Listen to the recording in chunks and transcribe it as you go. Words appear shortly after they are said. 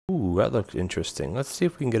Ooh, that looks interesting. Let's see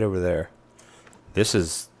if we can get over there. This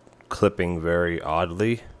is clipping very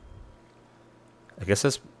oddly. I guess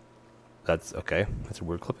that's okay. That's a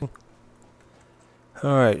weird clipping.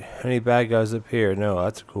 Alright, any bad guys up here? No,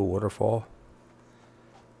 that's a cool waterfall.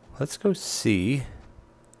 Let's go see.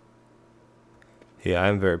 Yeah,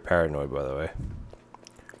 I'm very paranoid, by the way.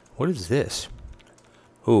 What is this?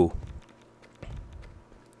 Ooh.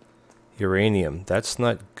 Uranium. That's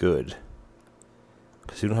not good.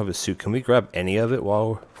 Because we don't have a suit. Can we grab any of it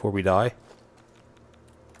before we die?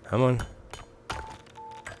 Come on.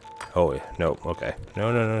 Oh, no. Okay.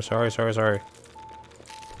 No. Sorry. Sorry.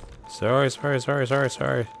 Am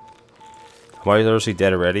I literally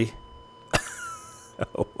dead already?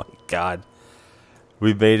 Oh my god.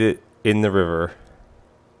 We made it in the river.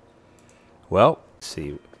 Well, let's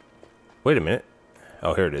see. Wait a minute.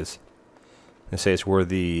 Oh, here it is. I say it's where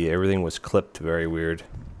everything was clipped very weird.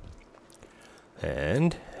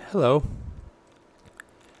 And hello.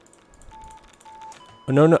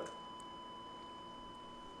 Oh, no.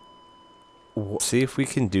 See if we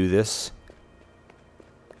can do this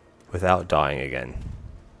without dying again.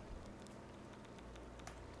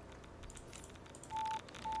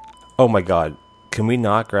 Oh my god. Can we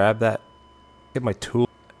not grab that? Get my tool.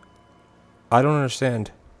 I don't understand.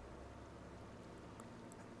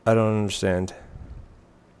 I don't understand.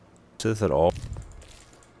 Is this at all?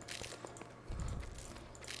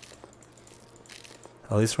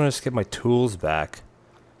 At least I want to get my tools back.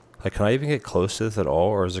 Like, can I even get close to this at all,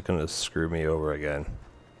 or is it going to screw me over again?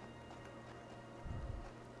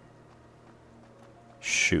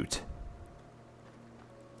 Shoot.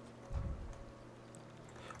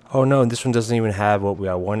 Oh no, this one doesn't even have what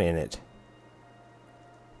I want in it.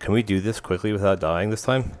 Can we do this quickly without dying this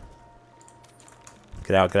time?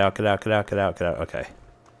 Get out. Okay.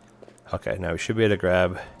 Okay, now we should be able to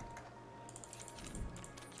grab.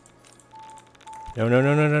 No.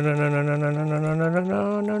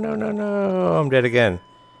 I'm dead again.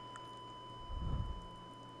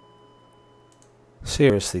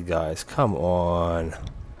 Seriously, guys, come on.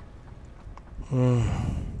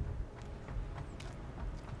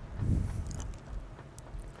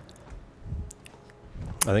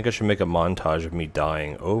 I think I should make a montage of me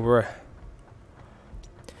dying over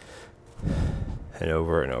and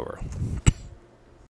over and over.